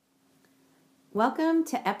Welcome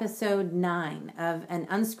to episode 9 of An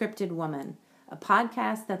Unscripted Woman, a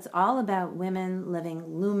podcast that's all about women living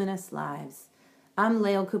luminous lives. I'm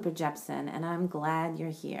Lael Cooper-Jepson, and I'm glad you're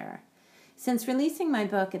here. Since releasing my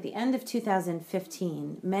book at the end of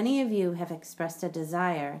 2015, many of you have expressed a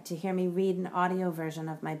desire to hear me read an audio version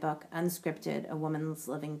of my book, Unscripted, A Woman's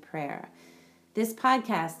Living Prayer. This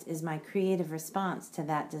podcast is my creative response to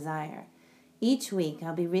that desire. Each week,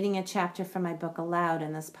 I'll be reading a chapter from my book aloud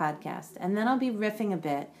in this podcast, and then I'll be riffing a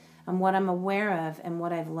bit on what I'm aware of and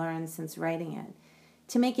what I've learned since writing it.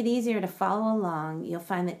 To make it easier to follow along, you'll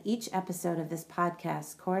find that each episode of this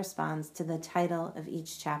podcast corresponds to the title of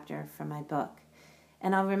each chapter from my book.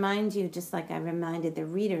 And I'll remind you, just like I reminded the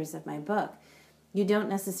readers of my book, you don't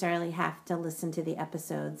necessarily have to listen to the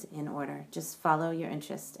episodes in order. Just follow your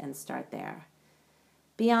interest and start there.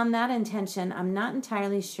 Beyond that intention, I'm not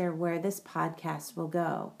entirely sure where this podcast will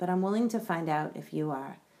go, but I'm willing to find out if you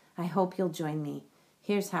are. I hope you'll join me.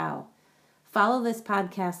 Here's how. Follow this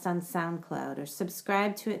podcast on SoundCloud or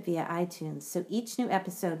subscribe to it via iTunes so each new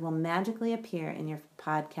episode will magically appear in your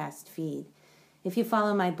podcast feed. If you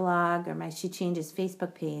follow my blog or my She Changes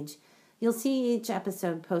Facebook page, you'll see each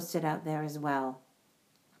episode posted out there as well.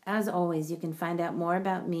 As always, you can find out more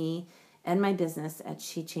about me and my business at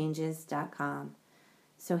shechanges.com.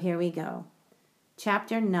 So here we go.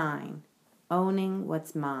 Chapter 9, Owning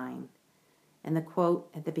What's Mine. And the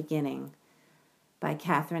quote at the beginning by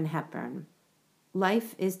Katharine Hepburn.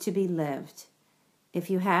 Life is to be lived.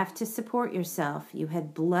 If you have to support yourself, you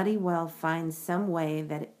had bloody well find some way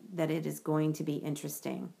that it is going to be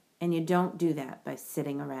interesting. And you don't do that by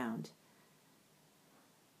sitting around.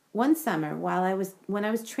 One summer, when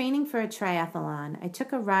I was training for a triathlon, I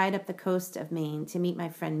took a ride up the coast of Maine to meet my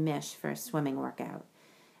friend Mish for a swimming workout.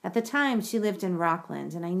 At the time, she lived in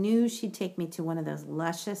Rockland, and I knew she'd take me to one of those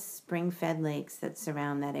luscious, spring-fed lakes that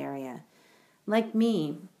surround that area. Like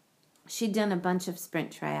me, she'd done a bunch of sprint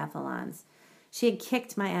triathlons. She had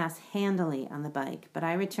kicked my ass handily on the bike, but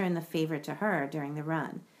I returned the favor to her during the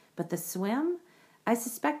run. But the swim? I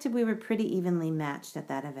suspected we were pretty evenly matched at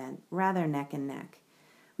that event, rather neck and neck.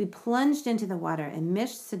 We plunged into the water, and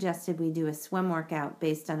Mish suggested we do a swim workout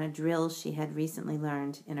based on a drill she had recently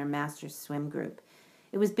learned in her master's swim group.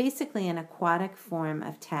 It was basically an aquatic form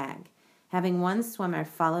of tag, having one swimmer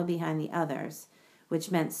follow behind the others,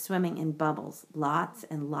 which meant swimming in bubbles, lots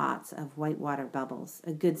and lots of whitewater bubbles,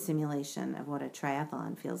 a good simulation of what a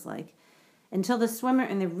triathlon feels like, until the swimmer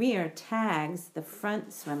in the rear tags the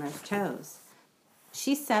front swimmer's toes.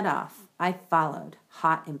 She set off. I followed,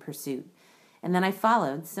 hot in pursuit. And then I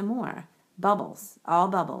followed some more. Bubbles, all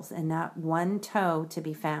bubbles, and not one toe to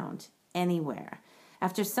be found anywhere.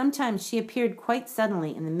 After some time, she appeared quite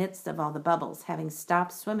suddenly in the midst of all the bubbles, having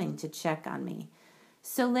stopped swimming to check on me.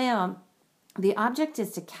 So, Leo, the object is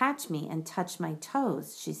to catch me and touch my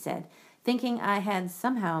toes, she said, thinking I had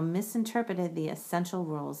somehow misinterpreted the essential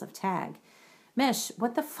rules of tag. Mish,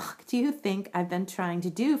 what the fuck do you think I've been trying to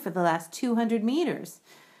do for the last 200 meters?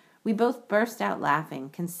 We both burst out laughing,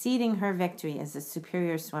 conceding her victory as the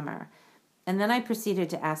superior swimmer. And then I proceeded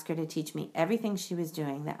to ask her to teach me everything she was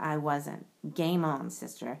doing that I wasn't. Game on,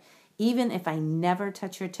 sister. Even if I never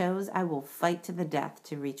touch your toes, I will fight to the death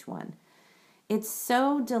to reach one. It's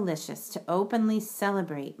so delicious to openly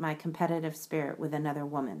celebrate my competitive spirit with another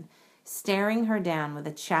woman, staring her down with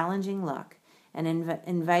a challenging look and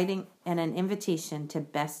inviting and an invitation to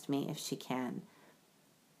best me if she can.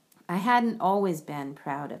 I hadn't always been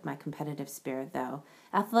proud of my competitive spirit, though.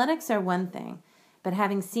 Athletics are one thing. But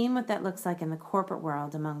having seen what that looks like in the corporate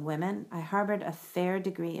world among women, I harbored a fair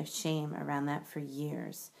degree of shame around that for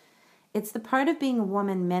years. It's the part of being a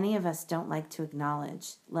woman many of us don't like to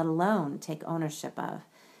acknowledge, let alone take ownership of.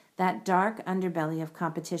 That dark underbelly of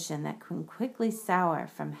competition that can quickly sour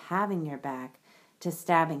from having your back to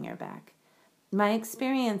stabbing your back. My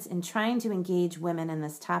experience in trying to engage women in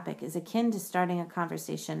this topic is akin to starting a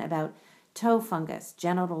conversation about toe fungus,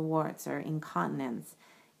 genital warts, or incontinence.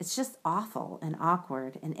 It's just awful and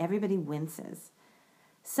awkward, and everybody winces.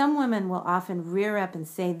 Some women will often rear up and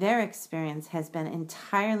say their experience has been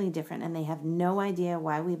entirely different and they have no idea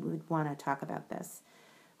why we would want to talk about this,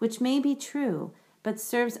 which may be true, but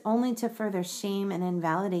serves only to further shame and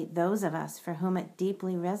invalidate those of us for whom it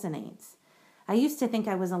deeply resonates. I used to think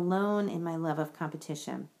I was alone in my love of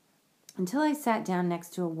competition, until I sat down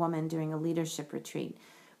next to a woman during a leadership retreat.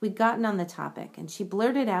 We'd gotten on the topic, and she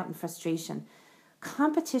blurted out in frustration,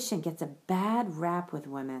 "Competition gets a bad rap with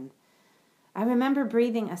women." I remember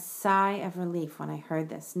breathing a sigh of relief when I heard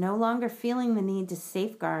this, no longer feeling the need to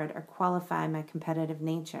safeguard or qualify my competitive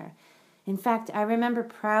nature. In fact, I remember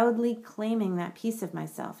proudly claiming that piece of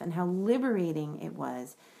myself and how liberating it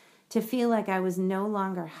was to feel like I was no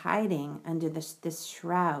longer hiding under this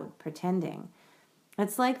shroud, pretending.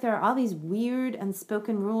 It's like there are all these weird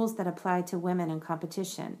unspoken rules that apply to women in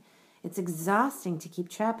competition. It's exhausting to keep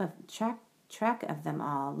track of them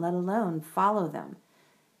all, let alone follow them.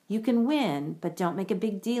 You can win, but don't make a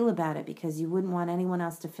big deal about it because you wouldn't want anyone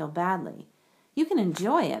else to feel badly. You can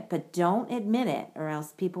enjoy it, but don't admit it, or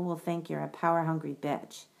else people will think you're a power-hungry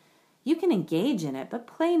bitch. You can engage in it, but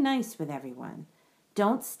play nice with everyone.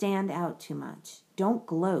 Don't stand out too much. Don't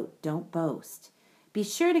gloat. Don't boast. Be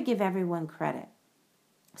sure to give everyone credit.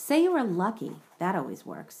 Say you were lucky. That always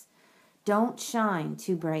works. Don't shine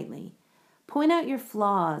too brightly. Point out your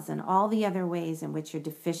flaws and all the other ways in which you're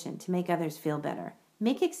deficient to make others feel better.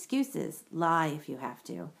 Make excuses. Lie if you have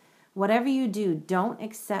to. Whatever you do, don't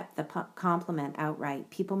accept the compliment outright.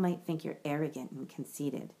 People might think you're arrogant and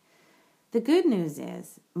conceited. The good news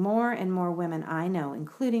is, more and more women I know,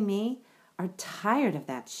 including me, are tired of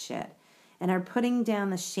that shit and are putting down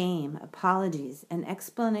the shame, apologies, and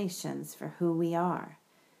explanations for who we are.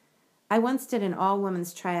 I once did an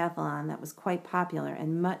all-women's triathlon that was quite popular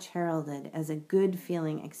and much heralded as a good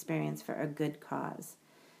feeling experience for a good cause.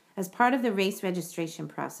 As part of the race registration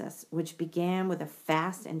process, which began with a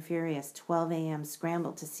fast and furious 12 a.m.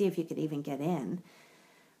 scramble to see if you could even get in,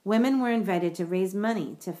 women were invited to raise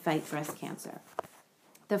money to fight breast cancer.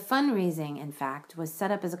 The fundraising, in fact, was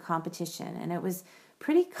set up as a competition, and it was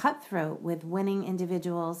pretty cutthroat with winning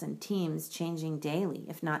individuals and teams changing daily,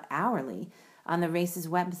 if not hourly, on the race's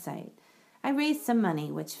website. I raised some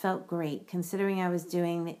money, which felt great, considering I was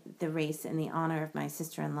doing the race in the honor of my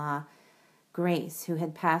sister-in-law, Grace, who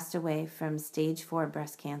had passed away from stage 4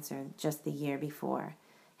 breast cancer just the year before.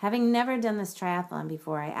 Having never done this triathlon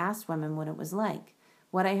before, I asked women what it was like.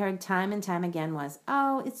 What I heard time and time again was,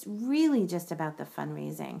 oh, it's really just about the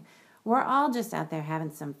fundraising. We're all just out there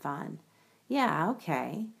having some fun. Yeah,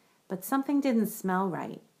 okay. But something didn't smell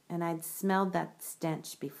right, and I'd smelled that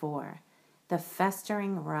stench before. The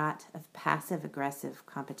festering rot of passive-aggressive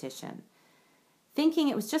competition. Thinking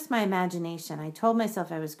it was just my imagination, I told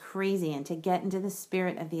myself I was crazy and to get into the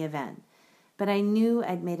spirit of the event. But I knew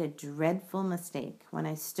I'd made a dreadful mistake when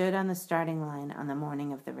I stood on the starting line on the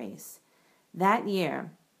morning of the race. That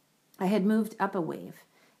year, I had moved up a wave,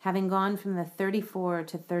 having gone from the 34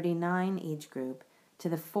 to 39 age group to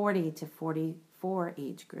the 40 to 44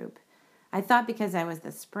 age group. I thought because I was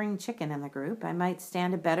the spring chicken in the group, I might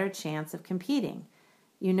stand a better chance of competing.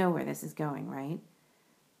 You know where this is going, right?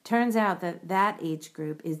 Turns out that age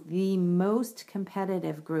group is the most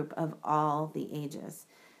competitive group of all the ages.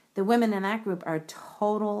 The women in that group are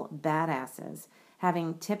total badasses,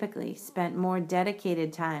 having typically spent more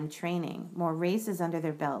dedicated time training, more races under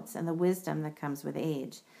their belts, and the wisdom that comes with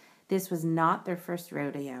age. This was not their first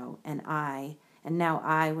rodeo, and now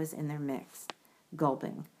I was in their mix,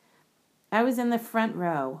 gulping. I was in the front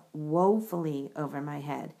row, woefully over my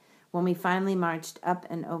head, when we finally marched up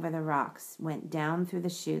and over the rocks, went down through the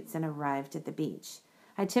chutes, and arrived at the beach.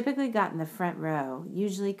 I typically got in the front row,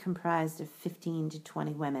 usually comprised of 15 to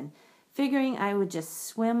 20 women, figuring I would just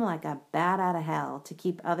swim like a bat out of hell to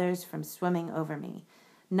keep others from swimming over me.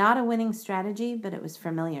 Not a winning strategy, but it was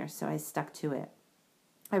familiar, so I stuck to it.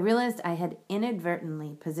 I realized I had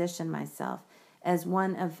inadvertently positioned myself as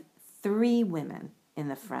one of 3 women in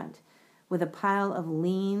the front, with a pile of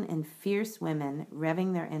lean and fierce women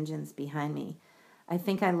revving their engines behind me. I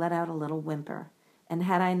think I let out a little whimper, and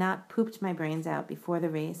had I not pooped my brains out before the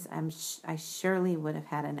race, I surely would have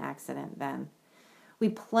had an accident then. We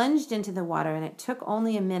plunged into the water, and it took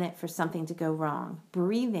only a minute for something to go wrong.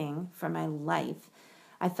 Breathing for my life,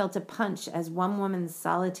 I felt a punch as one woman's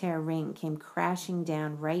solitaire ring came crashing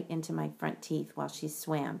down right into my front teeth while she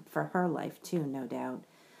swam, for her life too, no doubt.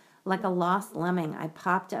 Like a lost lemming, I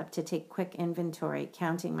popped up to take quick inventory,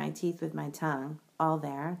 counting my teeth with my tongue, all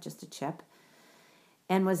there, just a chip,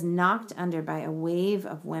 and was knocked under by a wave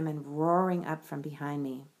of women roaring up from behind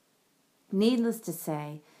me. Needless to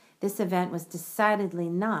say, this event was decidedly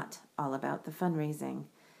not all about the fundraising.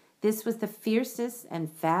 This was the fiercest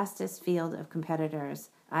and fastest field of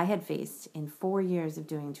competitors I had faced in 4 years of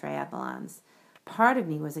doing triathlons. Part of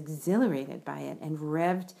me was exhilarated by it and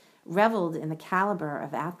reveled in the caliber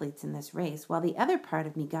of athletes in this race, while the other part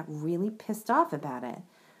of me got really pissed off about it.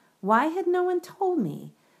 Why had no one told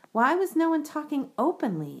me? Why was no one talking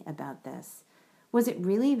openly about this? Was it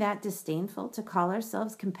really that disdainful to call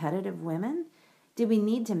ourselves competitive women? Did we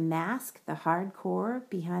need to mask the hardcore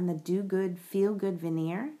behind the do-good, feel-good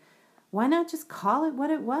veneer? Why not just call it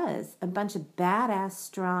what it was? A bunch of badass,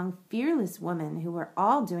 strong, fearless women who were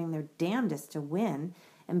all doing their damnedest to win,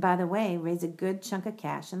 and by the way, raise a good chunk of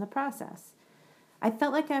cash in the process. I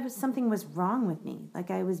felt like something was wrong with me,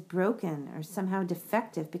 like I was broken or somehow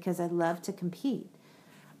defective because I love to compete.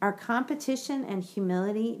 Are competition and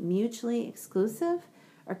humility mutually exclusive,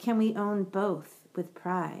 or can we own both with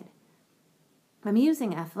pride? I'm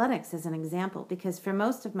using athletics as an example because for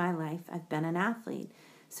most of my life I've been an athlete,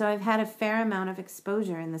 so I've had a fair amount of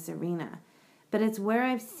exposure in this arena. But it's where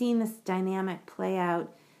I've seen this dynamic play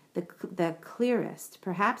out the clearest,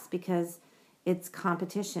 perhaps because it's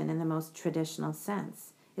competition in the most traditional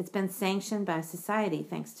sense. It's been sanctioned by society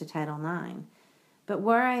thanks to Title IX. But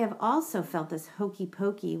where I have also felt this hokey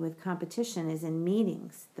pokey with competition is in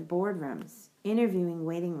meetings, the boardrooms, interviewing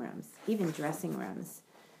waiting rooms, even dressing rooms.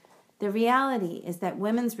 The reality is that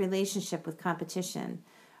women's relationship with competition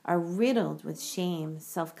are riddled with shame,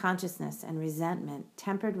 self-consciousness, and resentment,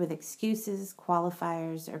 tempered with excuses,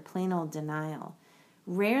 qualifiers, or plain old denial.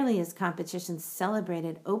 Rarely is competition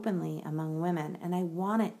celebrated openly among women, and I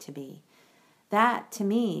want it to be. That, to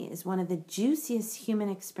me, is one of the juiciest human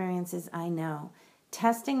experiences I know.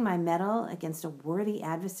 Testing my mettle against a worthy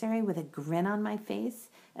adversary with a grin on my face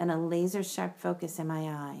and a laser-sharp focus in my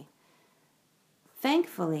eye.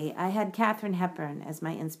 Thankfully, I had Katharine Hepburn as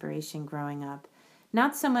my inspiration growing up,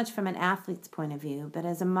 not so much from an athlete's point of view, but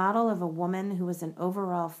as a model of a woman who was an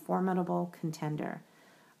overall formidable contender.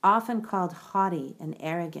 Often called haughty and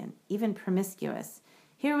arrogant, even promiscuous,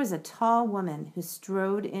 here was a tall woman who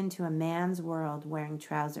strode into a man's world wearing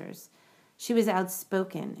trousers. She was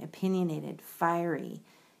outspoken, opinionated, fiery,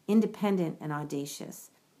 independent, and audacious.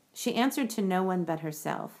 She answered to no one but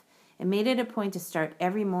herself, and made it a point to start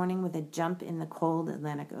every morning with a jump in the cold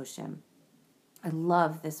Atlantic Ocean. I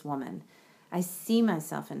love this woman. I see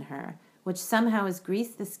myself in her, which somehow has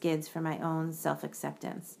greased the skids for my own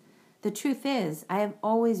self-acceptance. The truth is, I have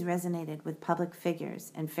always resonated with public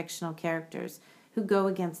figures and fictional characters who go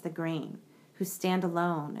against the grain, who stand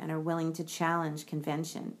alone and are willing to challenge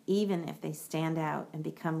convention, even if they stand out and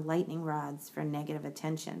become lightning rods for negative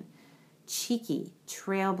attention. Cheeky,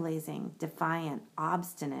 trailblazing, defiant,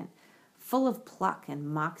 obstinate, full of pluck and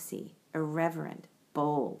moxie, irreverent,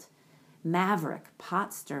 bold, maverick,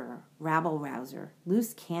 pot stirrer, rabble-rouser,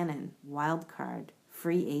 loose cannon, wild card,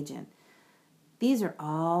 free agent. These are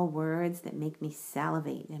all words that make me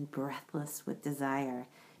salivate and breathless with desire,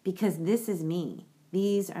 because this is me.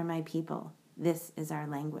 These are my people. This is our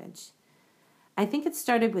language. I think it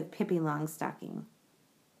started with Pippi Longstocking.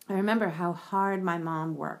 I remember how hard my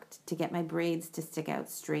mom worked to get my braids to stick out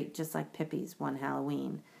straight, just like Pippi's one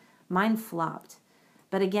Halloween. Mine flopped.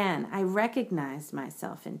 But again, I recognized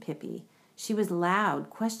myself in Pippi. She was loud,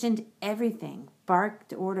 questioned everything,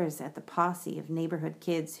 barked orders at the posse of neighborhood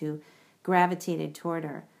kids who gravitated toward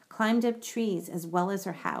her, climbed up trees as well as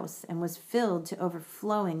her house, and was filled to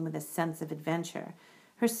overflowing with a sense of adventure.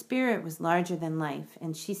 Her spirit was larger than life,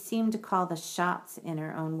 and she seemed to call the shots in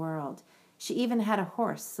her own world. She even had a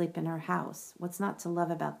horse sleep in her house. What's not to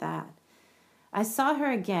love about that? I saw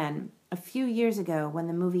her again a few years ago when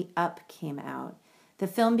the movie Up came out. The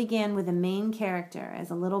film began with the main character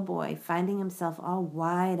as a little boy finding himself all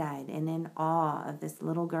wide-eyed and in awe of this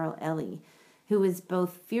little girl, Ellie, who was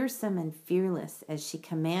both fearsome and fearless as she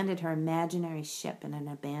commanded her imaginary ship in an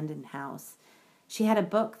abandoned house. She had a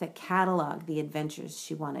book that cataloged the adventures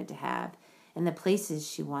she wanted to have and the places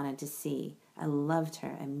she wanted to see. I loved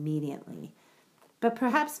her immediately. But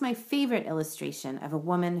perhaps my favorite illustration of a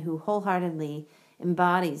woman who wholeheartedly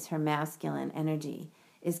embodies her masculine energy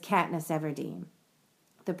is Katniss Everdeen,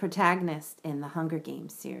 the protagonist in the Hunger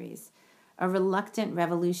Games series, a reluctant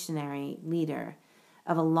revolutionary leader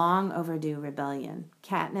of a long-overdue rebellion.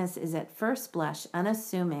 Katniss is at first blush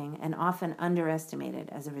unassuming and often underestimated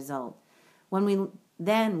as a result.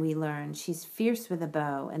 Then we learn she's fierce with a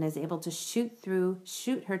bow and is able to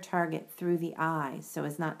shoot her target through the eye so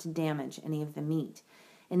as not to damage any of the meat,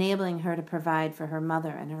 enabling her to provide for her mother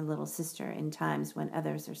and her little sister in times when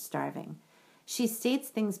others are starving. She states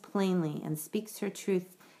things plainly and speaks her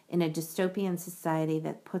truth in a dystopian society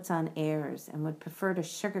that puts on airs and would prefer to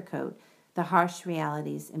sugarcoat the harsh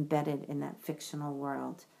realities embedded in that fictional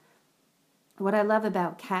world. What I love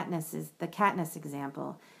about the Katniss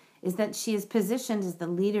example, is that she is positioned as the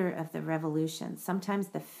leader of the revolution, sometimes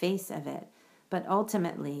the face of it, but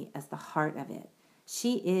ultimately as the heart of it.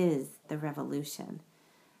 She is the revolution.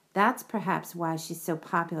 That's perhaps why she's so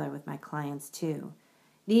popular with my clients too.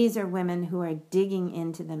 These are women who are digging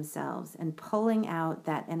into themselves and pulling out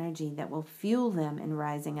that energy that will fuel them in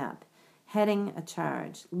rising up, heading a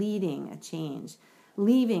charge, leading a change,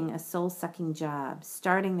 leaving a soul-sucking job,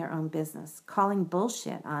 starting their own business, calling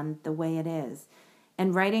bullshit on the way it is,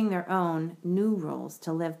 and writing their own new rules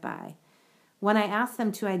to live by. When I ask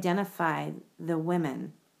them to identify the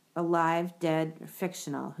women alive, dead, or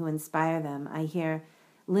fictional, who inspire them. I hear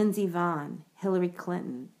Lindsey Vonn, Hillary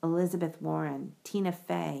Clinton, Elizabeth Warren, Tina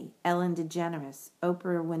Fey, Ellen DeGeneres,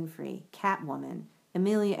 Oprah Winfrey, Catwoman,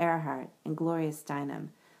 Amelia Earhart, and Gloria Steinem.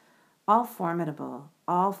 All formidable,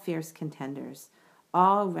 all fierce contenders,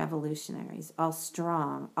 all revolutionaries, all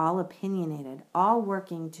strong, all opinionated, all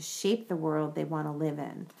working to shape the world they want to live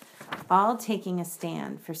in, all taking a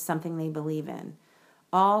stand for something they believe in,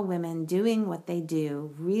 all women doing what they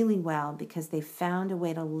do really well because they found a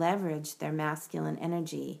way to leverage their masculine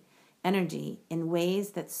energy in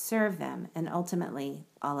ways that serve them and ultimately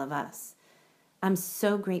all of us. I'm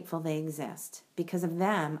so grateful they exist. Because of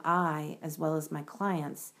them, I, as well as my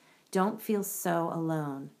clients, don't feel so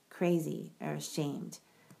alone, crazy, or ashamed,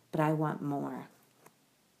 but I want more.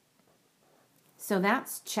 So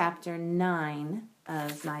that's chapter 9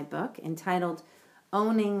 of my book, entitled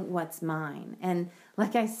Owning What's Mine. And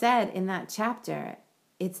like I said in that chapter,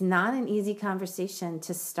 it's not an easy conversation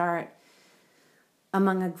to start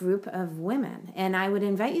among a group of women. And I would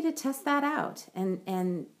invite you to test that out.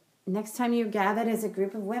 And next time you're gathered as a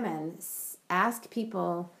group of women, ask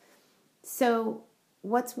people, so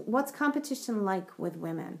what's competition like with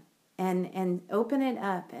women? And open it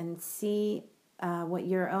up and see what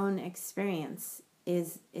your own experience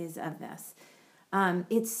is of this. I'm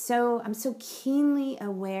so keenly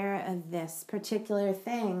aware of this particular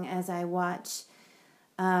thing as I watch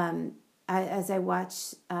the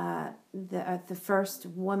first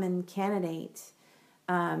woman candidate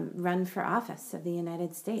run for office of the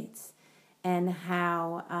United States, and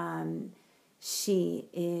how she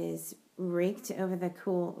is raked over the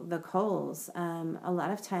coals a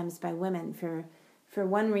lot of times by women for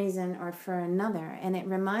one reason or for another. And it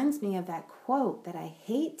reminds me of that quote that I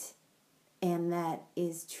hate and that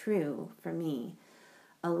is true for me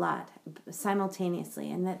a lot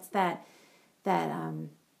simultaneously. And that's that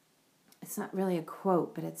it's not really a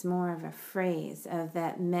quote, but it's more of a phrase of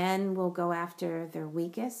that men will go after their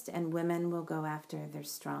weakest and women will go after their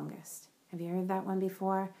strongest. Have you heard that one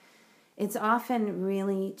before? It's often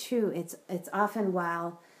really true. It's often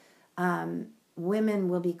while women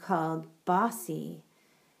will be called bossy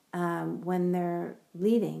when they're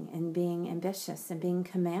leading and being ambitious and being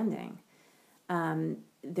commanding.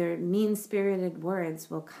 Their mean-spirited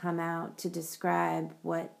words will come out to describe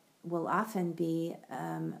what will often be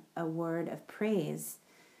a word of praise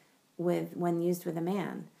when used with a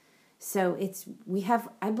man. So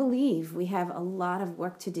I believe we have a lot of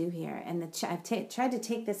work to do here. And I've tried to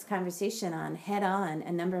take this conversation on head on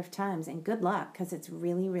a number of times, and good luck, because it's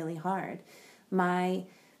really, really hard. My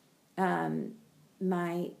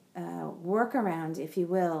workaround, if you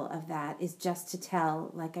will, of that is just to tell,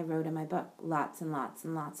 like I wrote in my book, lots and lots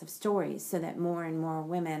and lots of stories so that more and more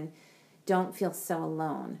women don't feel so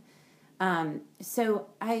alone. And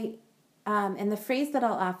the phrase that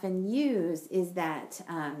I'll often use is that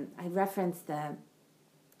I reference the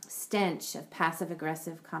stench of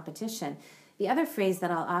passive-aggressive competition. The other phrase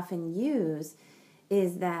that I'll often use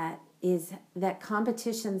is that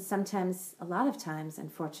competition sometimes, a lot of times,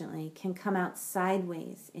 unfortunately, can come out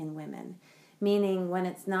sideways in women, meaning when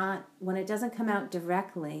it doesn't come out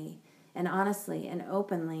directly and honestly and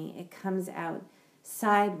openly, it comes out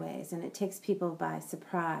sideways and it takes people by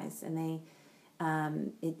surprise, and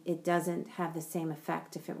it doesn't have the same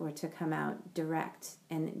effect if it were to come out direct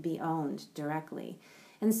and be owned directly.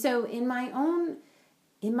 And so in my own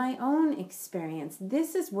experience,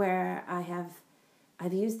 this is where I've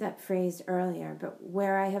used that phrase earlier, but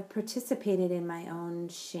where I have participated in my own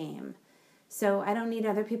shame. So I don't need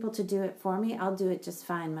other people to do it for me. I'll do it just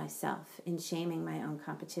fine myself in shaming my own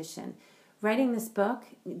competition. Writing this book,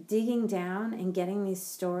 digging down and getting these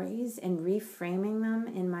stories and reframing them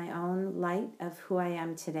in my own light of who I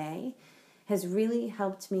am today has really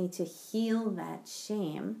helped me to heal that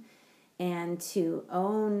shame and to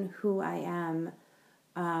own who I am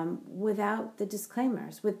without the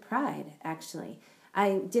disclaimers, with pride, actually.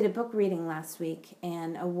 I did a book reading last week,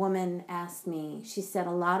 and a woman asked me, she said,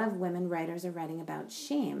 a lot of women writers are writing about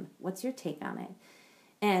shame. What's your take on it?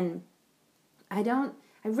 And I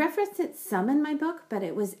referenced it some in my book, but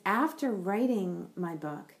it was after writing my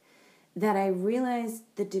book that I realized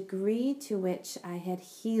the degree to which I had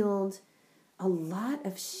healed a lot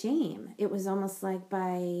of shame. It was almost like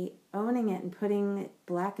by owning it and putting it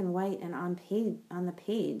black and white and on the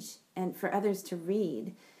page and for others to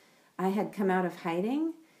read, I had come out of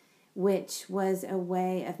hiding, which was a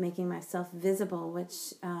way of making myself visible,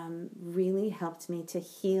 which really helped me to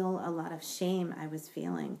heal a lot of shame I was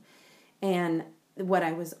feeling. And what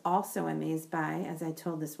I was also amazed by, as I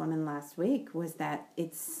told this woman last week, was that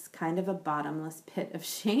it's kind of a bottomless pit of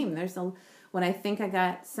shame. when I think I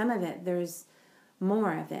got some of it, there's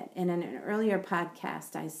more of it. And in an earlier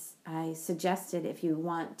podcast, I suggested if you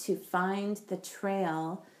want to find the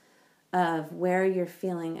trail of where you're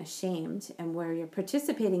feeling ashamed and where you're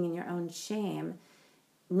participating in your own shame,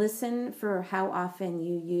 listen for how often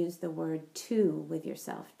you use the word too with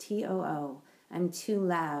yourself, T-O-O. I'm too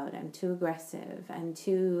loud, I'm too aggressive, I'm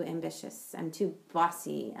too ambitious, I'm too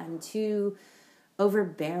bossy, I'm too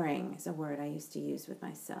overbearing is a word I used to use with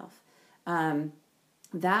myself.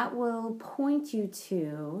 That will point you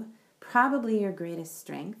to probably your greatest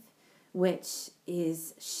strength, which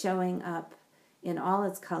is showing up in all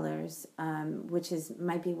its colors, which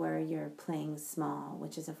might be where you're playing small,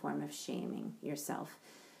 which is a form of shaming yourself.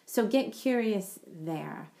 So get curious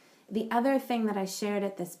there. The other thing that I shared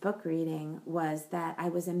at this book reading was that I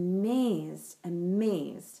was amazed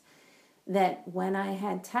that when I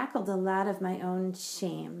had tackled a lot of my own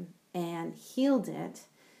shame and healed it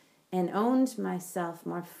and owned myself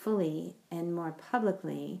more fully and more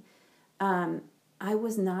publicly, I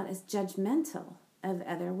was not as judgmental of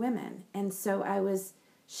other women. And so I was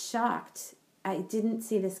shocked. I didn't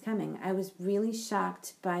see this coming. I was really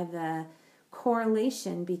shocked by the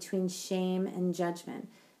correlation between shame and judgment.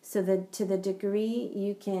 So that to the degree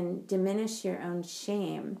you can diminish your own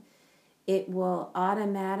shame, it will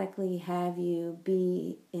automatically have you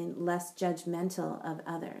be less judgmental of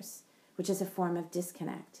others, which is a form of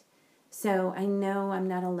disconnect. So I know I'm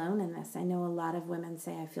not alone in this. I know a lot of women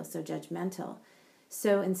say, I feel so judgmental.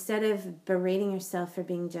 So instead of berating yourself for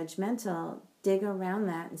being judgmental, dig around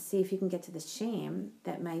that and see if you can get to the shame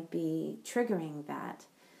that might be triggering that.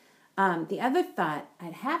 The other thought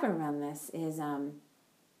I'd have around this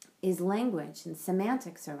is language and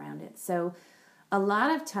semantics around it. So a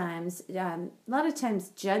lot of times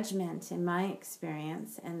judgment, in my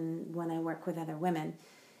experience, and when I work with other women,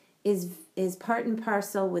 is part and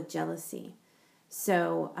parcel with jealousy.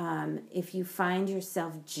 So if you find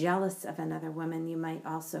yourself jealous of another woman, you might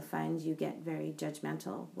also find you get very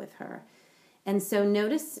judgmental with her. And so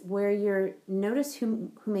notice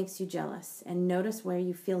who makes you jealous, and notice where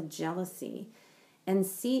you feel jealousy, and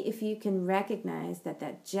see if you can recognize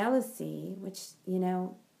that jealousy, which,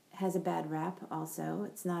 has a bad rap also.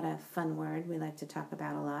 It's not a fun word we like to talk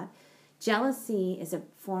about a lot. Jealousy is a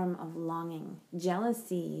form of longing.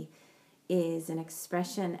 Jealousy is an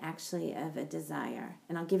expression actually of a desire.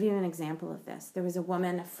 And I'll give you an example of this. There was a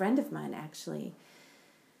woman, a friend of mine actually,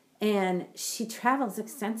 and she travels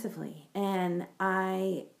extensively. And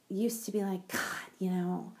I used to be like,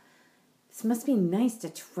 God, this must be nice to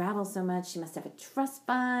travel so much. She must have a trust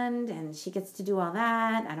fund and she gets to do all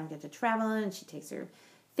that. I don't get to travel, and she takes her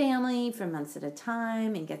family for months at a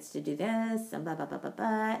time and gets to do this and blah, blah, blah, blah,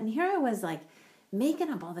 blah. And here I was like making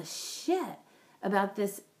up all this shit about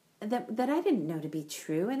this that I didn't know to be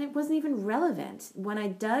true, and it wasn't even relevant. When I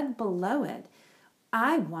dug below it,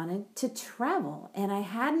 I wanted to travel, and I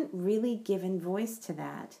hadn't really given voice to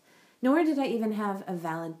that. Nor did I even have a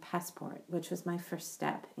valid passport, which was my first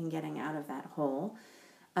step in getting out of that hole.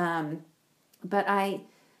 But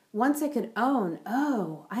once I could own,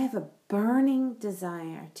 I have a burning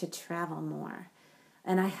desire to travel more.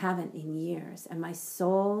 And I haven't in years. And my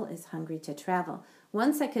soul is hungry to travel.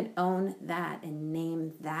 Once I could own that and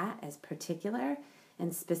name that as particular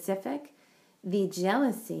and specific, the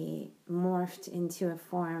jealousy morphed into a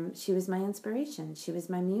form. She was my inspiration. She was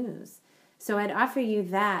my muse. So I'd offer you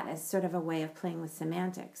that as sort of a way of playing with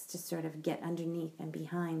semantics to sort of get underneath and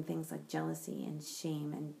behind things like jealousy and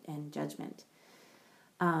shame and judgment.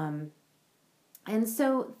 And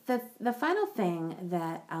so the final thing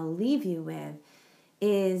that I'll leave you with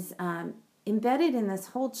is embedded in this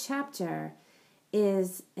whole chapter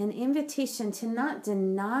is an invitation to not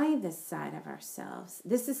deny this side of ourselves.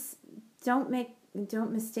 This is, don't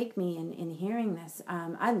mistake me in hearing this.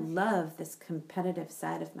 I love this competitive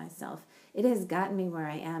side of myself. It has gotten me where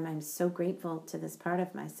I am. I'm so grateful to this part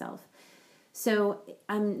of myself. So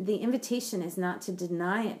the invitation is not to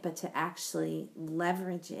deny it, but to actually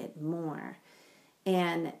leverage it more.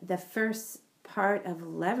 And the first part of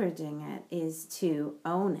leveraging it is to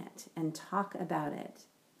own it and talk about it,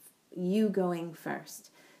 you going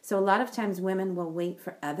first. So a lot of times women will wait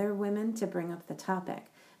for other women to bring up the topic.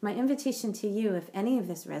 My invitation to you, if any of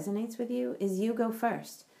this resonates with you, is you go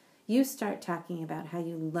first. You start talking about how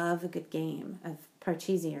you love a good game of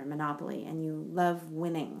Parcheesi or Monopoly, and you love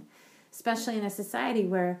winning, especially in a society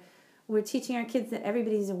where we're teaching our kids that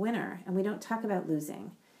everybody's a winner, and we don't talk about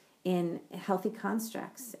losing in healthy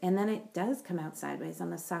constructs. And then it does come out sideways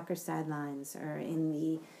on the soccer sidelines or in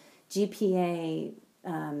the GPA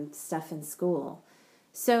stuff in school.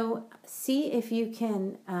 So see if you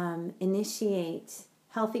can initiate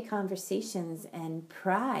healthy conversations and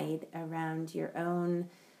pride around your own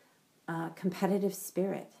competitive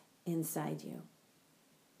spirit inside you.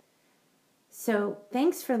 So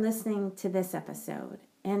thanks for listening to this episode.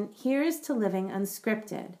 And here's to living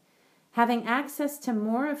unscripted, having access to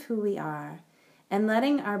more of who we are, and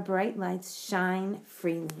letting our bright lights shine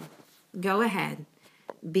freely. Go ahead,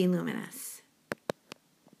 be luminous.